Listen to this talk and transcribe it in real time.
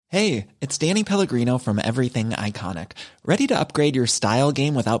Hey, it's Danny Pellegrino from Everything Iconic. Ready to upgrade your style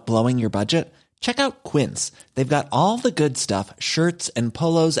game without blowing your budget? Check out Quince. They've got all the good stuff, shirts and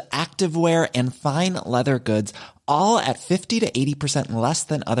polos, activewear, and fine leather goods, all at 50 to 80% less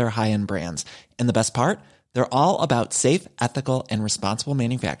than other high-end brands. And the best part? They're all about safe, ethical, and responsible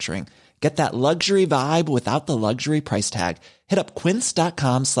manufacturing. Get that luxury vibe without the luxury price tag. Hit up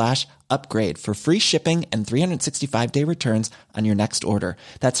quince.com/upgrade for free shipping and 365-day returns on your next order.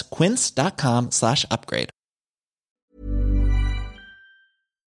 That's quince.com/upgrade.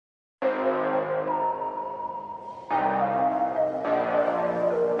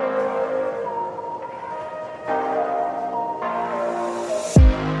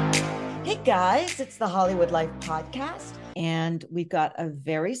 Hey guys, it's the Hollywood Life podcast, and we've got a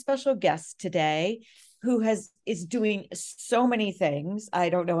very special guest today who is doing so many things. I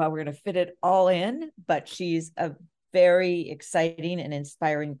don't know how we're going to fit it all in, but she's a very exciting and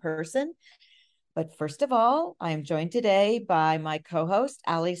inspiring person. But first of all, I am joined today by my co-host,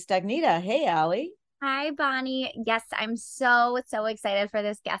 Ali Stagnita. Hey, Ali. Hi, Bonnie. Yes, I'm so excited for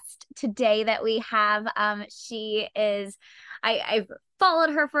this guest today that we have. She is, I've followed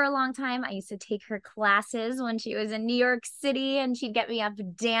her for a long time. I used to take her classes when she was in New York City, and she'd get me up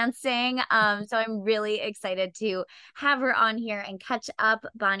dancing. So I'm really excited to have her on here and catch up.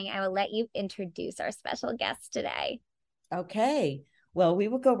 Bonnie, I will let you introduce our special guest today. Okay. Well, we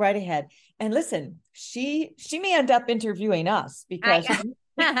will go right ahead. And listen, she may end up interviewing us because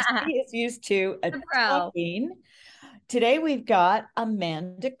she is used to talking. Today we've got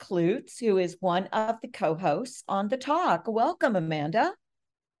Amanda Kloots, who is one of the co-hosts on The Talk. Welcome, Amanda.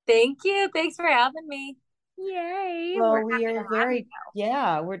 Thank you. Thanks for having me. Yay. Well,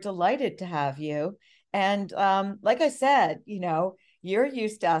 we're delighted to have you. And like I said, you're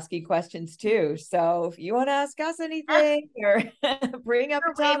used to asking questions too. So if you want to ask us anything or bring up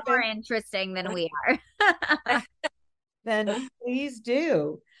a topic more interesting than we are, then please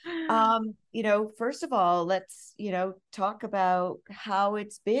do. First of all, let's, talk about how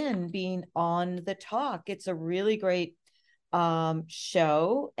it's been being on The Talk. It's a really great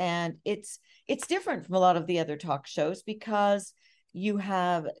show, and it's different from a lot of the other talk shows because you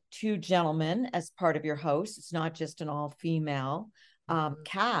have two gentlemen as part of your host. It's not just an all-female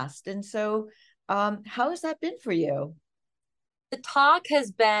cast. And so how has that been for you? The Talk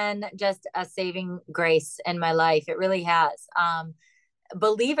has been just a saving grace in my life. It really has.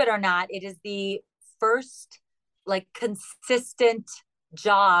 Believe it or not, it is the first consistent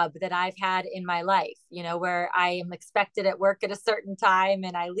job that I've had in my life, where I am expected at work at a certain time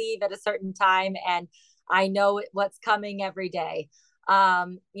and I leave at a certain time and I know what's coming every day.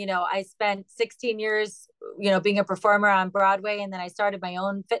 I spent 16 years, being a performer on Broadway, and then I started my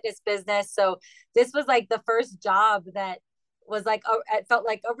own fitness business. So this was like the first job that was it felt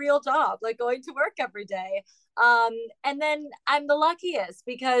like a real job, like going to work every day. And then I'm the luckiest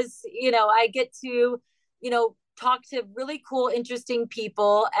because, I get to, talk to really cool, interesting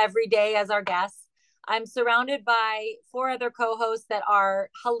people every day as our guests. I'm surrounded by 4 other co-hosts that are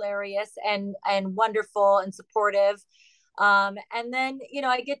hilarious and wonderful and supportive. And then,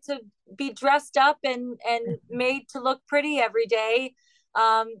 I get to be dressed up and made to look pretty every day,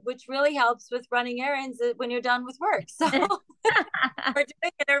 which really helps with running errands when you're done with work. So we're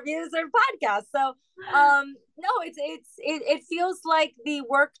doing interviews or podcasts. So, no, it feels like the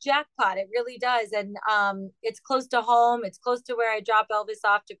work jackpot. It really does. And, it's close to home. It's close to where I drop Elvis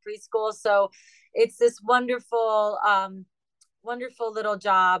off to preschool. So it's this wonderful, wonderful little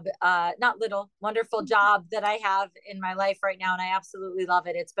job, wonderful job that I have in my life right now. And I absolutely love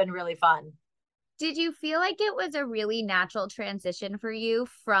it. It's been really fun. Did you feel like it was a really natural transition for you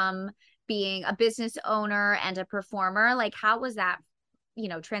from being a business owner and a performer? Like, how was that,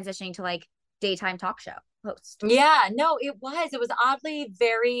 transitioning to daytime talk show host? Yeah, no, it was oddly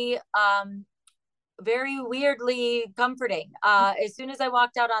very, very weirdly comforting. As soon as I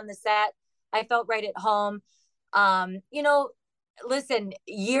walked out on the set, I felt right at home. Listen,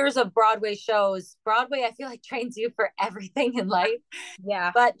 years of Broadway shows. Broadway, I feel like trains you for everything in life. Yeah.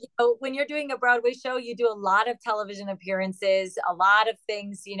 But when you're doing a Broadway show, you do a lot of television appearances, a lot of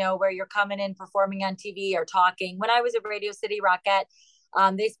things, where you're coming in, performing on TV or talking. When I was at Radio City Rockette,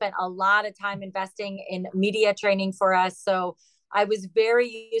 they spent a lot of time investing in media training for us. So I was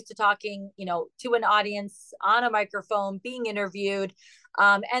very used to talking, to an audience on a microphone, being interviewed.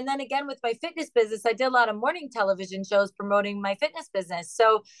 And then again, with my fitness business, I did a lot of morning television shows promoting my fitness business.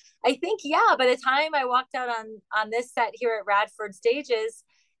 So I think, by the time I walked out on this set here at Radford Stages,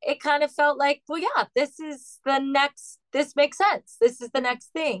 it kind of felt like, well, yeah, this makes sense. This is the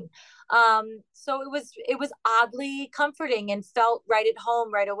next thing. So it was oddly comforting and felt right at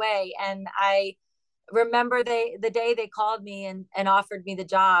home right away. And I remember the day they called me and offered me the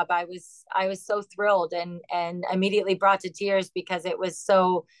job, I was so thrilled and immediately brought to tears because it was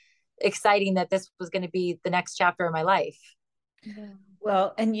so exciting that this was going to be the next chapter of my life.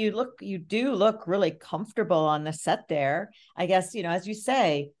 Well, and you do look really comfortable on the set there. I guess, as you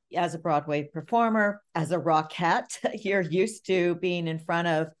say, as a Broadway performer, as a Rockette, you're used to being in front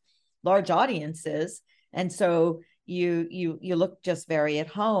of large audiences. And so you look just very at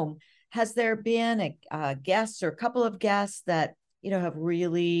home. Has there been a guest or a couple of guests that, have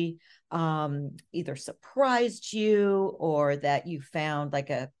really either surprised you or that you found like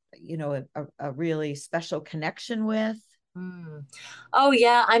a really special connection with? Oh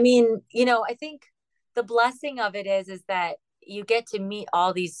yeah. I mean, I think the blessing of it is that you get to meet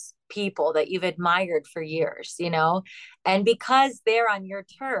all these people that you've admired for years, and because they're on your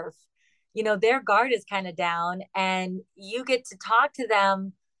turf, their guard is kind of down and you get to talk to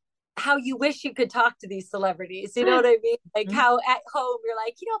them how you wish you could talk to these celebrities. You know what I mean? Like how at home you're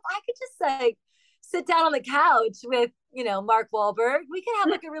like, if I could just like sit down on the couch with, Mark Wahlberg, we could have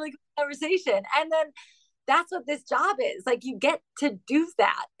like a really good conversation. And then that's what this job is. Like you get to do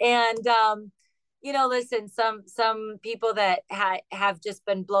that. And listen, some people that have just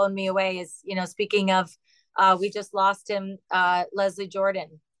been blown me away is, speaking of, we just lost him, Leslie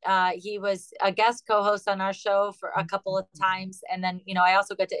Jordan. He was a guest co-host on our show for a couple of times. And then, I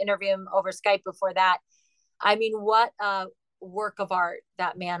also got to interview him over Skype before that. I mean, what a work of art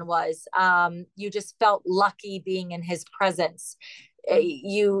that man was. You just felt lucky being in his presence.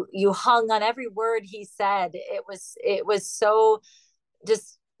 You hung on every word he said. It was so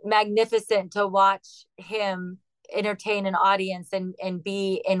just magnificent to watch him entertain an audience and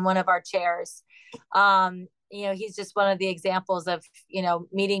be in one of our chairs. He's just one of the examples of,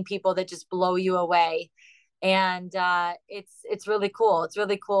 meeting people that just blow you away. And it's really cool. It's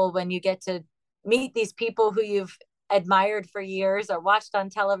really cool when you get to meet these people who you've admired for years or watched on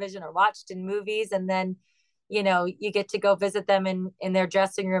television or watched in movies. And then, you get to go visit them in their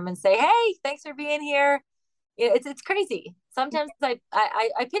dressing room and say, hey, thanks for being here. It's crazy. Sometimes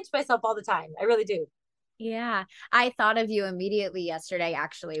I pinch myself all the time. I really do. Yeah, I thought of you immediately yesterday,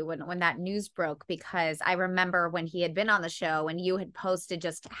 actually, when that news broke, because I remember when he had been on the show and you had posted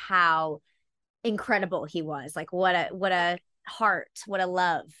just how incredible he was. Like what a heart, what a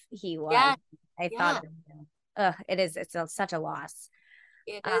love he was. Yeah. I thought, it's such a loss.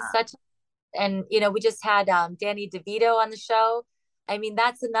 It is such, and we just had Danny DeVito on the show. I mean,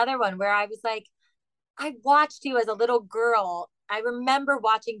 that's another one where I was like, I watched you as a little girl. I remember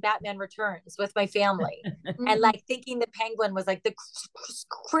watching Batman Returns with my family and like thinking the Penguin was like the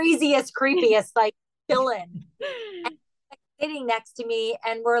craziest, creepiest like villain. And sitting next to me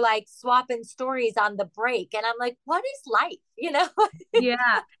and we're like swapping stories on the break. And I'm like, what is life?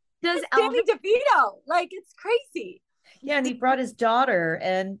 Yeah. Does Danny DeVito, like it's crazy. Yeah, and he brought his daughter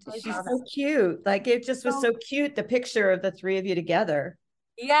and she's so cute. Like it just was so cute, the picture of the three of you together.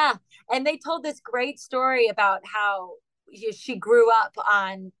 Yeah. And they told this great story about how she grew up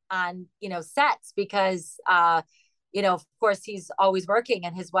on sets because of course he's always working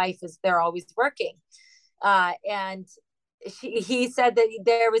and his wife they're always working, and he said that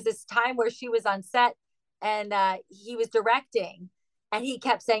there was this time where she was on set and he was directing and he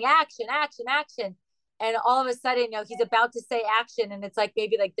kept saying action, action, action, and all of a sudden he's about to say action and it's like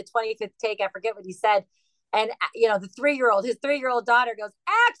maybe like the 25th take, I forget what he said. And, his 3-year-old daughter goes,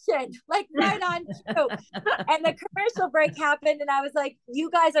 action, like right on cue. And the commercial break happened. And I was like,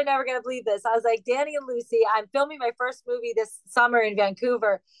 you guys are never going to believe this. I was like, Danny and Lucy, I'm filming my first movie this summer in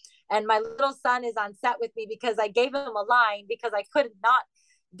Vancouver. And my little son is on set with me because I gave him a line because I could not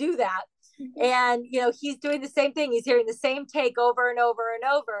do that. And, he's doing the same thing. He's hearing the same take over and over and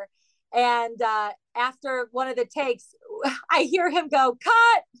over. And after one of the takes, I hear him go,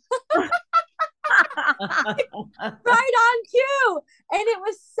 cut. Right on cue. And it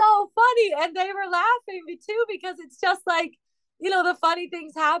was so funny. And they were laughing me too, because it's just like, the funny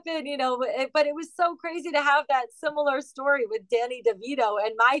things happen, but it was so crazy to have that similar story with Danny DeVito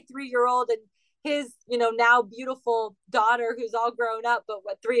and my 3-year-old and his, now beautiful daughter who's all grown up,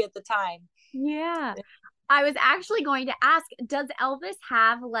 but 3 at the time. Yeah. I was actually going to ask, does Elvis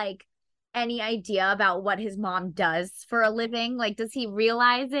have like any idea about what his mom does for a living? Like, does he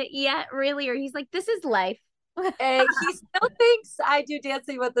realize it yet, really? Or he's like, this is life. He still thinks I do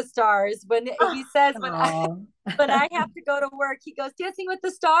Dancing with the Stars. When he says Oh, when I have to go to work, he goes, Dancing with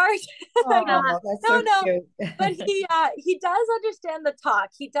the Stars. I go, oh, that's no, so no. cute. But he does understand the talk.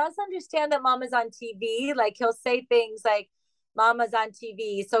 He does understand that Mama's on TV. Like he'll say things like Mama's on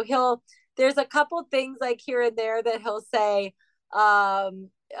TV. So there's a couple things like here and there that he'll say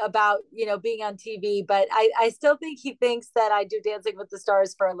about, being on TV, but I still think he thinks that I do Dancing with the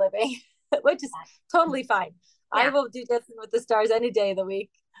Stars for a living, which is totally fine. I will do Dancing with the Stars any day of the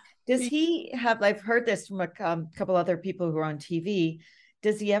week. Does he have, I've heard this from a couple other people who are on TV.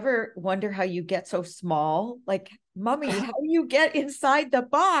 Does he ever wonder how you get so small? Like, Mommy, how do you get inside the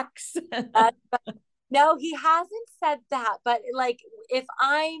box? No, he hasn't said that. But like, if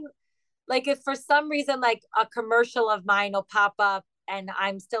for some reason, like a commercial of mine will pop up and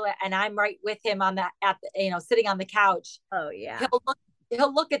I'm right with him on that, sitting on the couch. Oh yeah.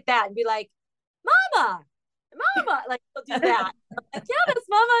 He'll look at that and be like, Mama, like he'll do that. Like, yeah, that's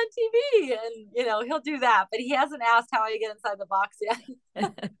Mama on TV. And, he'll do that, but he hasn't asked how I get inside the box yet.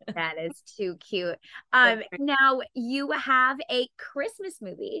 That is too cute. Now you have a Christmas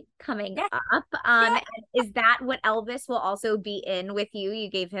movie coming up. Is that what Elvis will also be in with you? You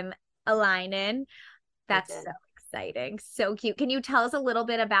gave him a line in. That's so exciting. So cute. Can you tell us a little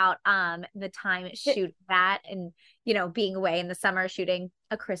bit about the time shooting that and, being away in the summer shooting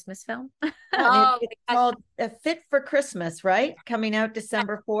a Christmas film? It's called Fit for Christmas, right? Coming out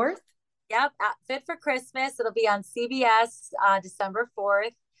December 4th. Yep. Fit for Christmas. It'll be on CBS December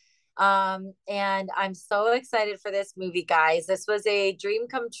 4th. And I'm so excited for this movie, guys. This was a dream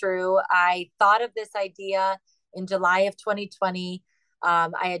come true. I thought of this idea in July of 2020.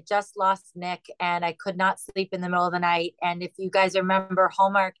 I had just lost Nick and I could not sleep in the middle of the night. And if you guys remember,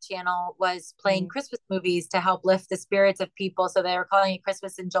 Hallmark Channel was playing Christmas movies to help lift the spirits of people. So they were calling it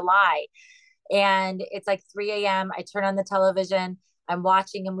Christmas in July. And it's like 3 a.m. I turn on the television. I'm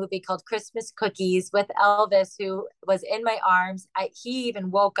watching a movie called Christmas Cookies with Elvis, who was in my arms. He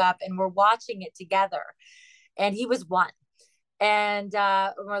even woke up and we're watching it together. And he was one. And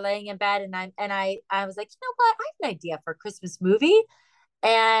we're laying in bed and I was like, you know what? I have an idea for a Christmas movie.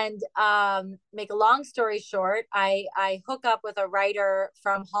 And make a long story short, I hook up with a writer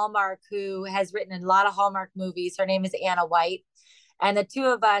from Hallmark who has written a lot of Hallmark movies. Her name is Anna White. And the two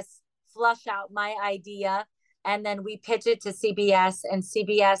of us flush out my idea. And then we pitch it to CBS and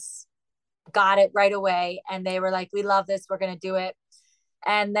CBS got it right away. And they were like, we love this. We're going to do it.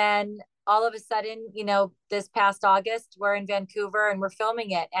 And then all of a sudden, this past August, we're in Vancouver and we're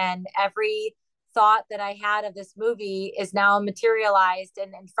filming it. And every thought that I had of this movie is now materialized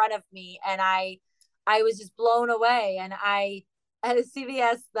and in front of me. And I was just blown away. And at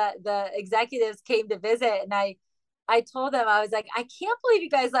CBS, the executives came to visit and I told them, I was like, I can't believe you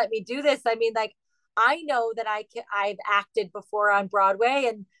guys let me do this. I mean, like, I know that I've acted before on Broadway.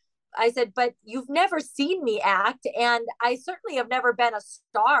 And I said, but you've never seen me act. And I certainly have never been a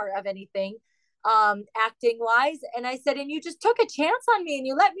star of anything, acting wise. And I said, and you just took a chance on me and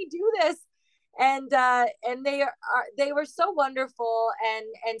you let me do this. And they were so wonderful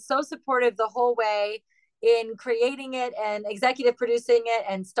and so supportive the whole way in creating it and executive producing it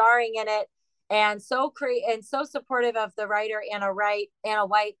and starring in it. And so supportive of the writer, Anna White.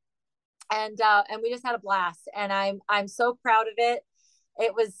 And we just had a blast and I'm so proud of it.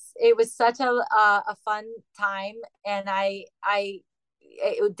 It was such a fun time. And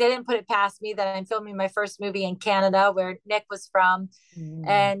it didn't put it past me that I'm filming my first movie in Canada where Nick was from.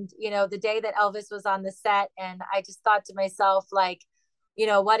 And, the day that Elvis was on the set and I just thought to myself, like,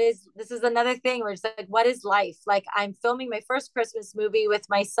 this is another thing where it's like, what is life? Like I'm filming my first Christmas movie with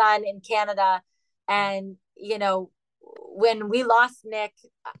my son in Canada. And, when we lost Nick,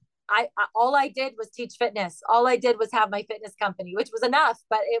 all I did was teach fitness. All I did was have my fitness company, which was enough,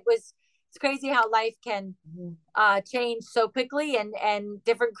 but it's crazy how life can change so quickly and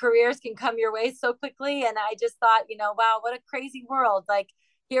different careers can come your way so quickly. And I just thought, wow, what a crazy world. Like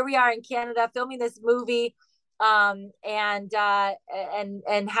here we are in Canada filming this movie. And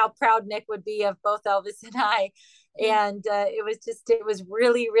how proud Nick would be of both Elvis and I. And it was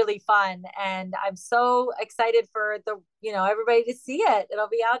really, really fun. And I'm so excited for everybody to see it. It'll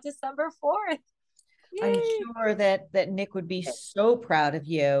be out December 4th. Yay. I'm sure that Nick would be so proud of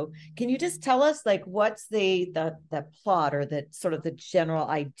you. Can you just tell us like what's the plot or the sort of the general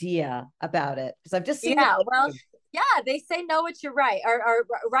idea about it? Because I've just seen they say know what you write or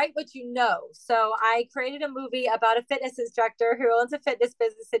write what you know. So I created a movie about a fitness instructor who owns a fitness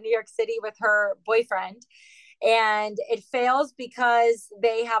business in New York City with her boyfriend. And it fails because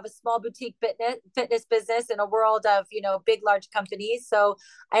they have a small boutique fitness business in a world of, big, large companies. So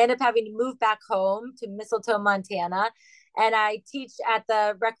I end up having to move back home to Mistletoe, Montana. And I teach at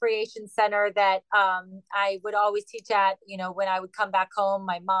the recreation center that I would always teach at, when I would come back home.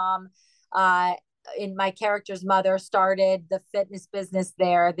 My mom, in my character's mother, started the fitness business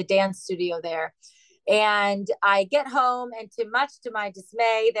there, the dance studio there. And I get home, and much to my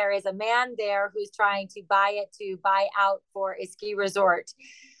dismay, there is a man there who's trying to buy out for a ski resort.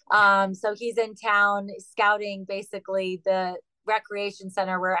 So he's in town scouting basically the recreation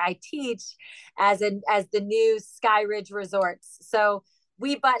center where I teach as the new Sky Ridge Resorts. So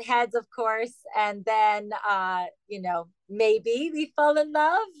we butt heads, of course, and then maybe we fall in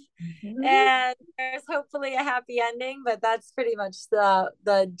love, and there's hopefully a happy ending. But that's pretty much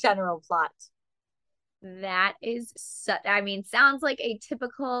the general plot. That is sounds like a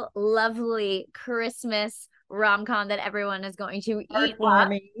typical lovely Christmas rom-com that everyone is going to eat up.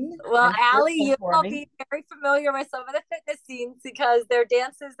 Well, Allie, you will be very familiar with some of the fitness scenes because they're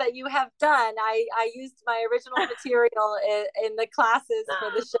dances that you have done. I used my original material in the classes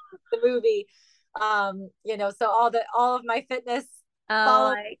for the show, the movie. So all of my fitness.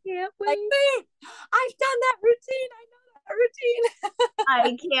 Oh, I can't wait. I've done that routine. I know that routine.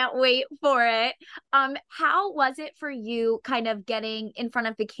 I can't wait for it. How was it for you kind of getting in front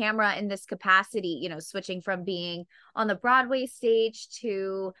of the camera in this capacity, switching from being on the Broadway stage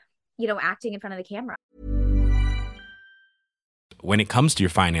to, acting in front of the camera? When it comes to your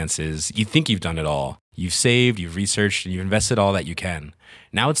finances, you think you've done it all. You've saved, you've researched, and you've invested all that you can.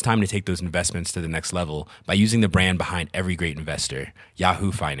 Now it's time to take those investments to the next level by using the brand behind every great investor,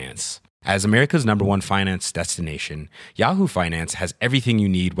 Yahoo Finance. As America's #1 finance destination, Yahoo Finance has everything you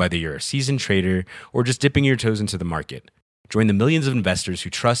need, whether you're a seasoned trader or just dipping your toes into the market. Join the millions of investors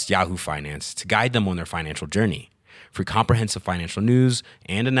who trust Yahoo Finance to guide them on their financial journey. For comprehensive financial news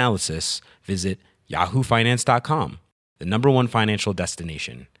and analysis, visit yahoofinance.com, the #1 financial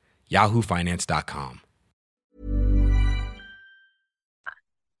destination, yahoofinance.com.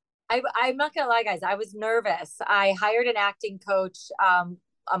 I'm not going to lie, guys. I was nervous. I hired an acting coach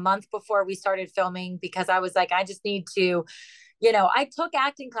a month before we started filming because I was like, I just need to, I took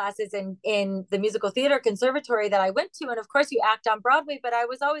acting classes in the musical theater conservatory that I went to. And of course you act on Broadway, but I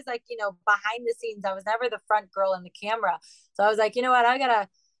was always like, behind the scenes. I was never the front girl in the camera. So I was like, you know what, I got to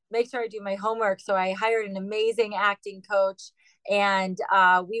make sure I do my homework. So I hired an amazing acting coach, and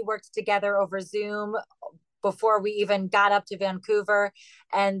we worked together over Zoom before we even got up to Vancouver.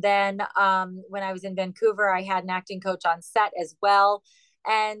 And then when I was in Vancouver, I had an acting coach on set as well.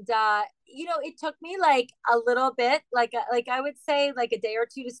 And, it took me like a little bit, like I would say like a day or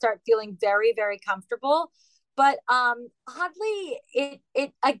two to start feeling very, very comfortable. But oddly,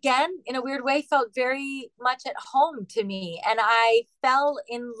 it again, in a weird way, felt very much at home to me. And I fell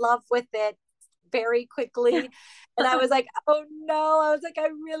in love with it very quickly. And I was like, oh no, I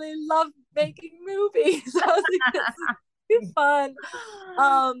really love making movies. I was like, this is too fun.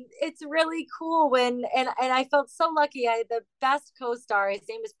 It's really cool and I felt so lucky. I had the best co-star. His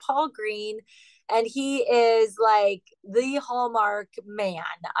name is Paul Green, and he is like the Hallmark man.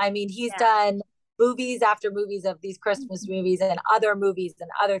 I mean, he's done movies after movies of these Christmas movies and other movies and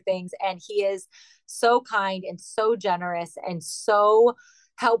other things. And he is so kind and so generous and so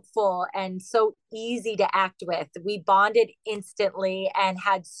helpful and so easy to act with. We bonded instantly and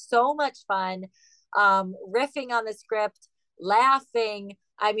had so much fun, riffing on the script, laughing.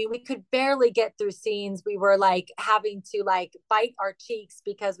 I mean, we could barely get through scenes. We were like having to like bite our cheeks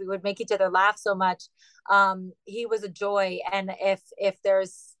because we would make each other laugh so much. He was a joy. And if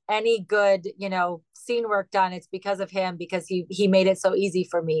there's any good, scene work done, it's because of him, because he made it so easy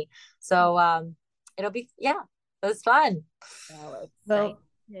for me. So it'll be, it was fun. Well,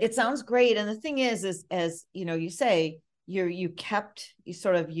 it sounds great. And the thing is as you say, you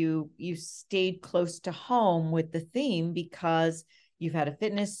stayed close to home with the theme because you've had a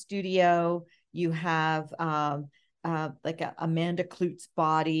fitness studio, you have like a Amanda Klutz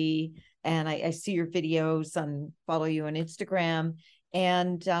body, and I see your videos and follow you on Instagram,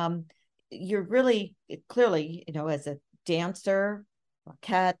 and you're really clearly, as a dancer,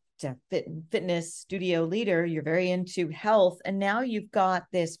 Rockette, fitness studio leader, you're very into health, and now you've got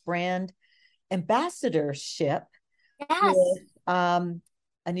this brand ambassadorship. Yes. With,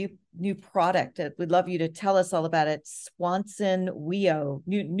 a new product. We'd love you to tell us all about it. Swanson Weo.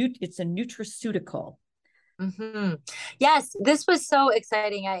 It's a nutraceutical. Mm-hmm. Yes, this was so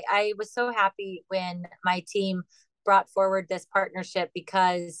exciting. I was so happy when my team brought forward this partnership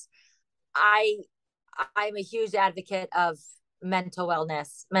because I'm a huge advocate of mental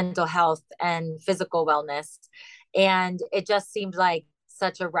wellness, mental health, and physical wellness. And it just seemed like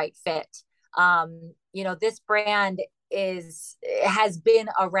such a right fit. This brand has been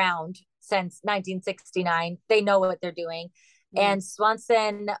around since 1969. They know what they're doing. And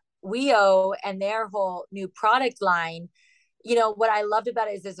Swanson WEO and their whole new product line, what I loved about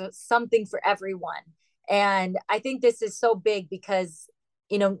it is there's something for everyone. And I think this is so big because,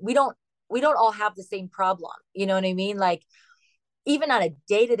 we don't all have the same problem. You know what I mean? Like, even on a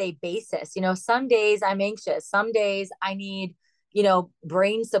day-to-day basis, some days I'm anxious, some days I need,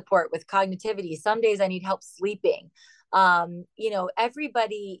 brain support with cognitivity, some days I need help sleeping.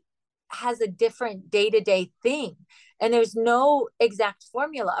 Everybody has a different day-to-day thing, and there's no exact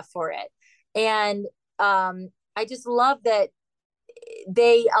formula for it. And I just love that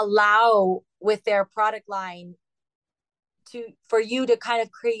they allow with their product line for you to kind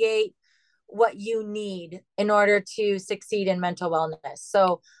of create what you need in order to succeed in mental wellness.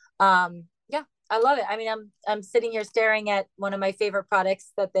 So, yeah, I love it. I mean, I'm sitting here staring at one of my favorite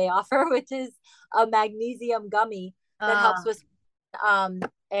products that they offer, which is a magnesium gummy that helps with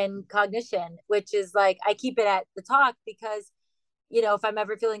and cognition, which is like, I keep it at the talk because, if I'm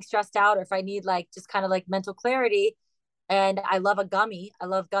ever feeling stressed out, or if I need like just kind of like mental clarity, and I love a gummy. I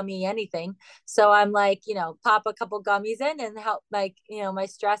love gummy anything. So I'm like, pop a couple gummies in and help, like, my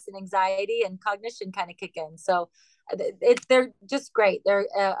stress and anxiety and cognition kind of kick in. So they're just great. They're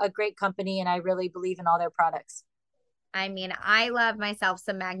a great company, and I really believe in all their products. I mean, I love myself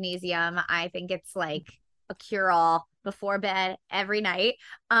some magnesium. I think it's like a cure-all before bed every night.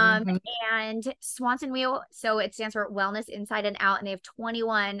 And Swanson Wheel, so it stands for Wellness Inside and Out, and they have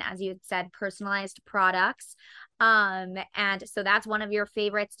 21, as you had said, personalized products. And so that's one of your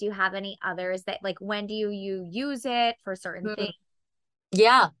favorites. Do you have any others that, like, when do you use it for certain things?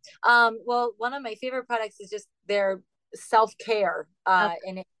 Yeah. Well, one of my favorite products is just their self-care.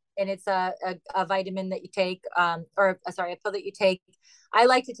 And it's a vitamin that you take, a pill that you take. I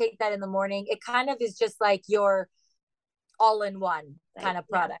like to take that in the morning. It kind of is just like your all-in-one kind of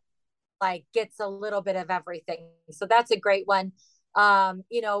product, like gets a little bit of everything. So that's a great one.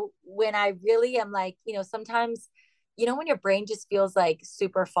 When I really am like, sometimes, when your brain just feels like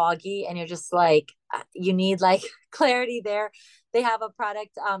super foggy and you're just like, you need like clarity there. They have a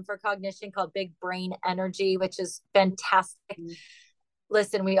product for cognition called Big Brain Energy, which is fantastic.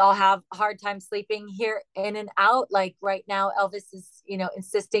 Listen, we all have a hard time sleeping here in and out. Like right now, Elvis is,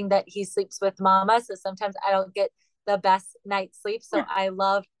 insisting that he sleeps with mama. So sometimes I don't get the best night's sleep. So I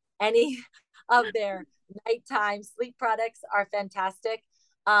love any of their nighttime sleep products are fantastic.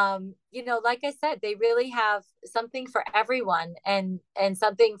 Like I said, they really have something for everyone and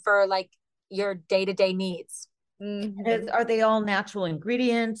something for like your day-to-day needs. Are they all natural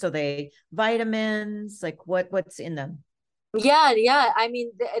ingredients? Are they vitamins? Like what's in them? Yeah. I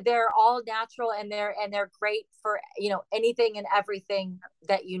mean, they're all natural, and they're great for, anything and everything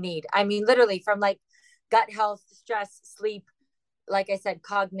that you need. I mean, literally from like gut health, stress, sleep, like I said,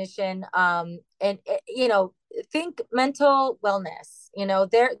 cognition, and think mental wellness.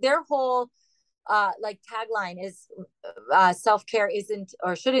 Their whole like tagline is self-care isn't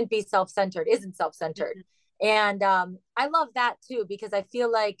or shouldn't be self-centered, isn't self-centered. And I love that too, because I feel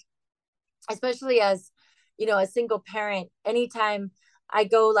like, especially as a single parent, anytime I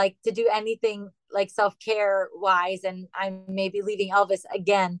go like to do anything like self-care wise, and I'm maybe leaving Elvis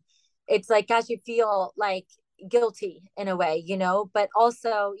again, it's like, gosh, you feel like guilty in a way, but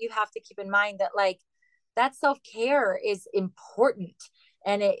also you have to keep in mind that like that self-care is important,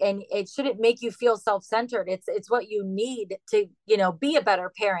 and it shouldn't make you feel self-centered. It's what you need to, be a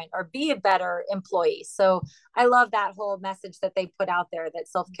better parent or be a better employee. So I love that whole message that they put out there, that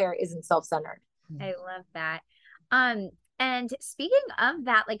self-care isn't self-centered. I love that. And speaking of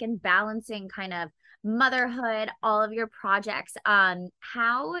that, like in balancing kind of motherhood, all of your projects,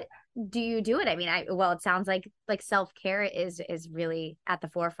 how do you do it? I mean, it sounds like self-care is really at the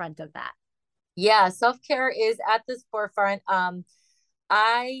forefront of that. Yeah, self-care is at this forefront.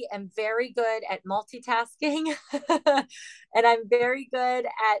 I am very good at multitasking and I'm very good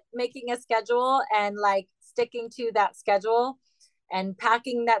at making a schedule and like sticking to that schedule and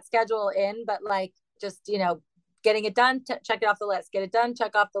packing that schedule in, but like just, getting it done, check it off the list, get it done,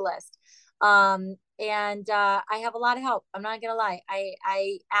 check off the list. And I have a lot of help. I'm not going to lie.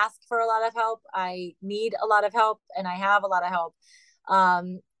 I ask for a lot of help. I need a lot of help, and I have a lot of help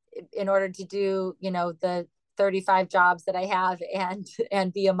in order to do, the 35 jobs that I have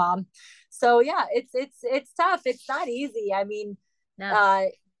and be a mom. So yeah, it's tough. It's not easy. I mean, no.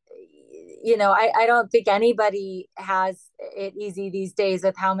 I don't think anybody has it easy these days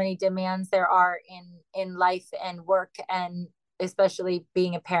with how many demands there are in life and work and especially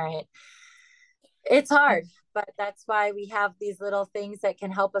being a parent. It's hard, but that's why we have these little things that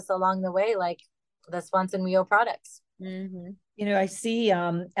can help us along the way, like the Swanson Wheel products. Mm-hmm. You know, I see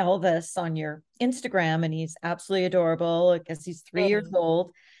Elvis on your Instagram, and he's absolutely adorable. I guess he's 3 years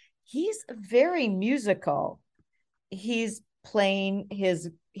old. He's very musical. He's playing his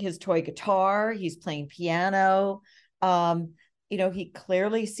toy guitar. He's playing piano. You know, he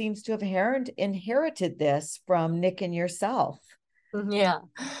clearly seems to have inherited this from Nick and yourself. Yeah,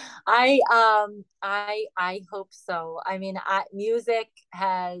 I hope so. I mean, music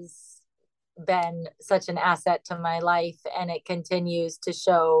has been such an asset to my life, and it continues to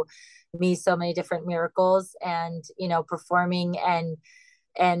show me so many different miracles. And performing and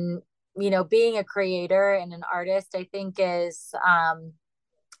being a creator and an artist, I think it's a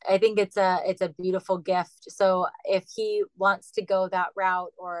beautiful gift. So if he wants to go that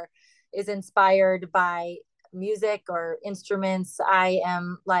route or is inspired by music or instruments, I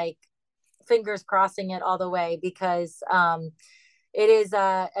am like fingers crossing it all the way, because it is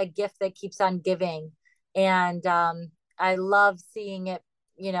a gift that keeps on giving. And I love seeing it,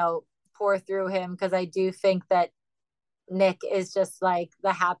 pour through him, because I do think that Nick is just like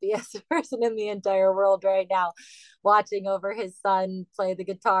the happiest person in the entire world right now, watching over his son play the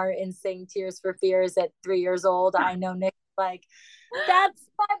guitar and sing Tears for Fears at 3 years old. I know Nick like, that's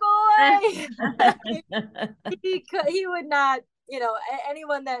my boy. he would not,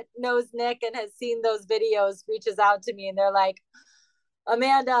 anyone that knows Nick and has seen those videos reaches out to me and they're like,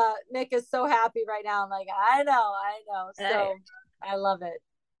 Amanda, Nick is so happy right now. I'm like, I know. So I love it.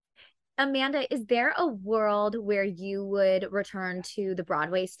 Amanda, is there a world where you would return to the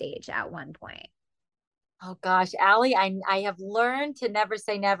Broadway stage at one point? Oh gosh, Allie, I have learned to never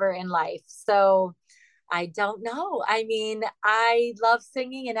say never in life. So I don't know. I mean, I love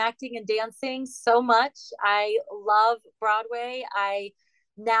singing and acting and dancing so much. I love Broadway. I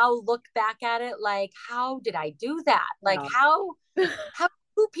now look back at it like, how did I do that? Like, how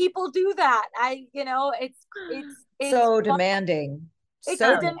do people do that? It's so demanding.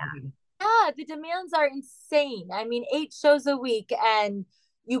 So demanding. Yeah, the demands are insane. I mean, 8 shows a week, and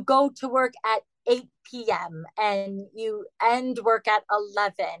you go to work at 8 p.m. and you end work at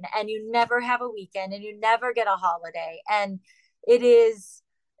 11, and you never have a weekend, and you never get a holiday. And it is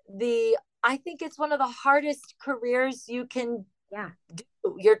I think it's one of the hardest careers you can do.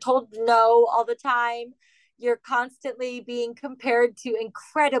 You're told no all the time. You're constantly being compared to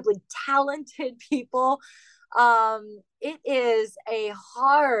incredibly talented people. It is a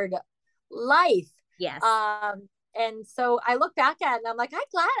hard life. Yes. And so I look back at it and I'm like, I'm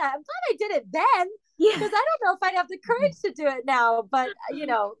glad I did it then, because I don't know if I'd have the courage to do it now. But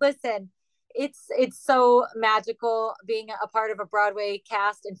listen, it's so magical being a part of a Broadway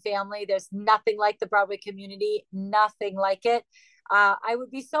cast and family. There's nothing like the Broadway community, nothing like it. I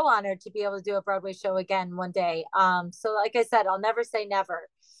would be so honored to be able to do a Broadway show again one day. So like I said, I'll never say never.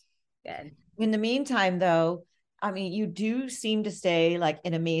 Good. In the meantime, though, I mean, you do seem to stay like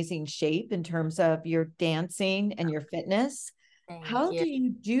in amazing shape in terms of your dancing and your fitness. How do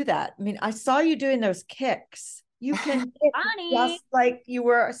you do that? I mean, I saw you doing those kicks. You can kick just like you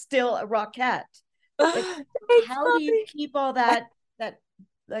were still a Rockette. Like, how do you keep all that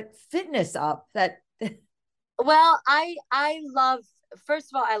fitness up? Well, I love,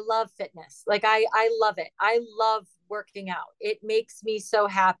 first of all, I love fitness. Like I love it. I love working out. It makes me so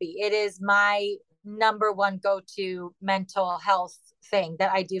happy. It is my number one go-to mental health thing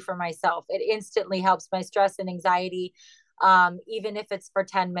that I do for myself. It instantly helps my stress and anxiety, even if it's for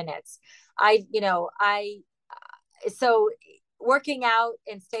 10 minutes. So working out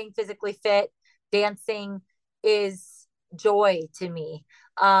and staying physically fit, dancing is joy to me.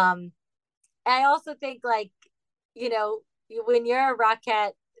 I also think when you're a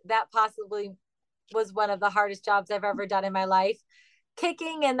Rockette, that possibly was one of the hardest jobs I've ever done in my life.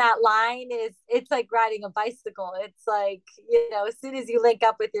 Kicking in that line it's like riding a bicycle. It's like, as soon as you link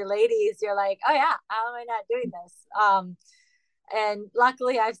up with your ladies, you're like, oh yeah, how am I not doing this? And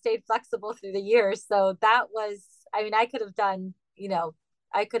luckily I've stayed flexible through the years. So that was, I mean, I could have done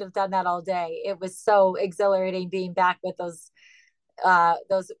that all day. It was so exhilarating being back with those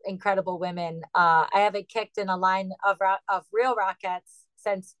incredible women. I haven't kicked in a line of real Rockettes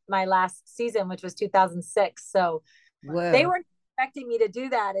since my last season, which was 2006. So they weren't expecting me to do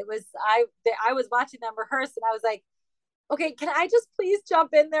that. It was, I was watching them rehearse and I was like, okay, can I just please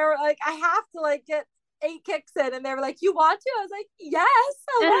jump in there? Like, I have to like get 8 kicks in. And they were like, you want to? I was like, yes,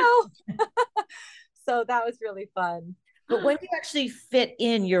 hello. So that was really fun. But when do you actually fit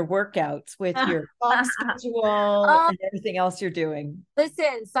in your workouts with your talk schedule and everything else you're doing?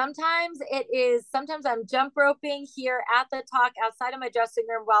 Listen, sometimes I'm jump roping here at the Talk outside of my dressing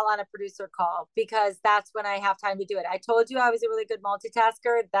room while on a producer call, because that's when I have time to do it. I told you I was a really good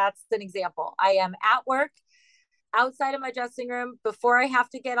multitasker. That's an example. I am at work outside of my dressing room before I have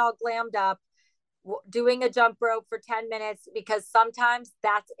to get all glammed up, doing a jump rope for 10 minutes, because sometimes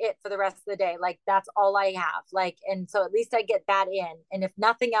that's it for the rest of the day. Like that's all I have. Like, and so at least I get that in. And if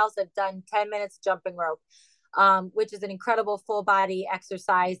nothing else, I've done 10 minutes jumping rope, which is an incredible full body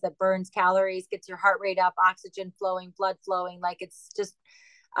exercise that burns calories, gets your heart rate up, oxygen flowing, blood flowing. Like it's just,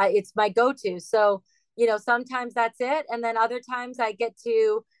 it's my go-to. So, sometimes that's it. And then other times I get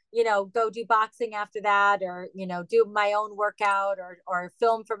to, go do boxing after that, or, do my own workout or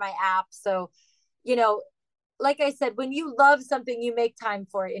film for my app. So, like I said, when you love something, you make time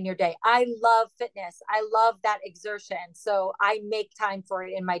for it in your day. I love fitness. I love that exertion. So I make time for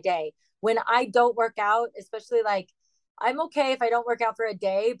it in my day. When I don't work out, especially like, I'm okay if I don't work out for a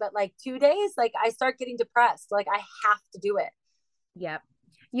day, but like 2 days, like I start getting depressed. Like I have to do it. Yep.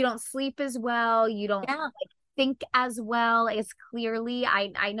 You don't sleep as well. You don't think as well as clearly.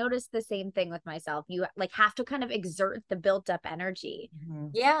 I noticed the same thing with myself. You like have to kind of exert the built up energy. Mm-hmm.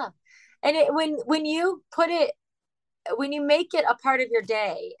 Yeah. And when you make it a part of your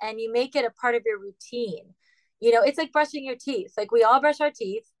day and you make it a part of your routine, it's like brushing your teeth. Like we all brush our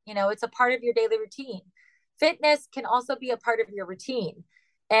teeth, it's a part of your daily routine. Fitness can also be a part of your routine.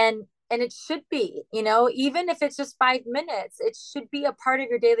 And it should be, even if it's just 5 minutes, it should be a part of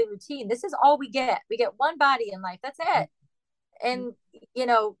your daily routine. This is all we get. We get one body in life. That's it. And,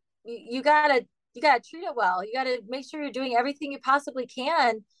 you gotta treat it well. You gotta make sure you're doing everything you possibly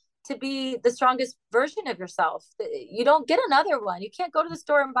can to be the strongest version of yourself. You don't get another one. You can't go to the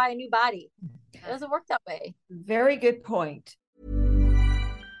store and buy a new body. It doesn't work that way. Very good point.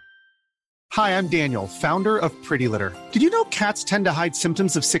 Hi, I'm Daniel, founder of Pretty Litter. Did you know cats tend to hide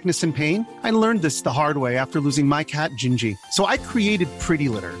symptoms of sickness and pain? I learned this the hard way after losing my cat, Gingy. So I created Pretty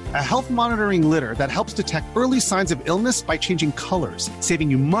Litter, a health monitoring litter that helps detect early signs of illness by changing colors, saving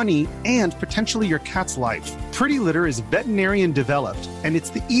you money and potentially your cat's life. Pretty Litter is veterinarian developed, and it's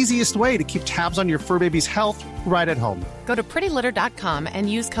the easiest way to keep tabs on your fur baby's health right at home. Go to prettylitter.com and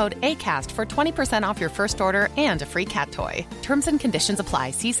use code ACAST for 20% off your first order and a free cat toy. Terms and conditions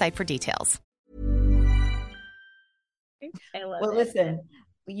apply. See site for details. Well, listen,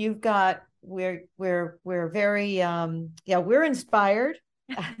 we're very, we're inspired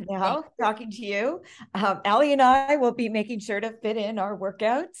now talking to you. Allie and I will be making sure to fit in our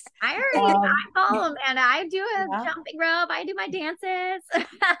workouts. I follow them, and I do a jumping rope. I do my dances.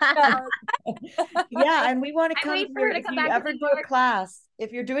 Yeah, and we want to come here. If you ever do a class,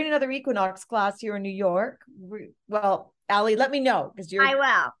 if you're doing another Equinox class here in New York, Allie, let me know because you're. I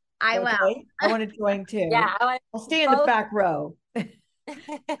will. I want to join too. Yeah, I'll stay in the back row.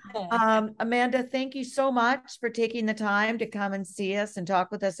 Amanda, thank you so much for taking the time to come and see us and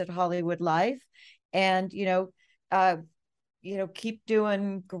talk with us at Hollywood Life. And keep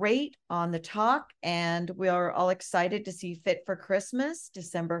doing great on the Talk. And we're all excited to see Fit for Christmas,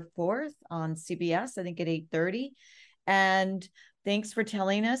 December 4th on CBS, I think at 8:30. And thanks for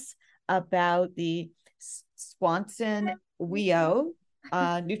telling us about the Swanson WEO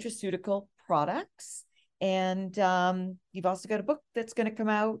nutraceutical products. And you've also got a book that's going to come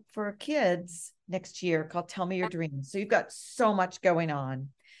out for kids next year called Tell Me Your Dreams. So you've got so much going on.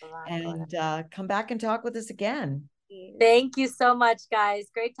 And come back and talk with us again. Thank you so much, guys.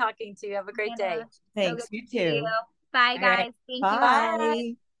 Great talking to you. Have a great day. Thanks. You too. Bye, guys. Thank you.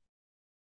 Bye.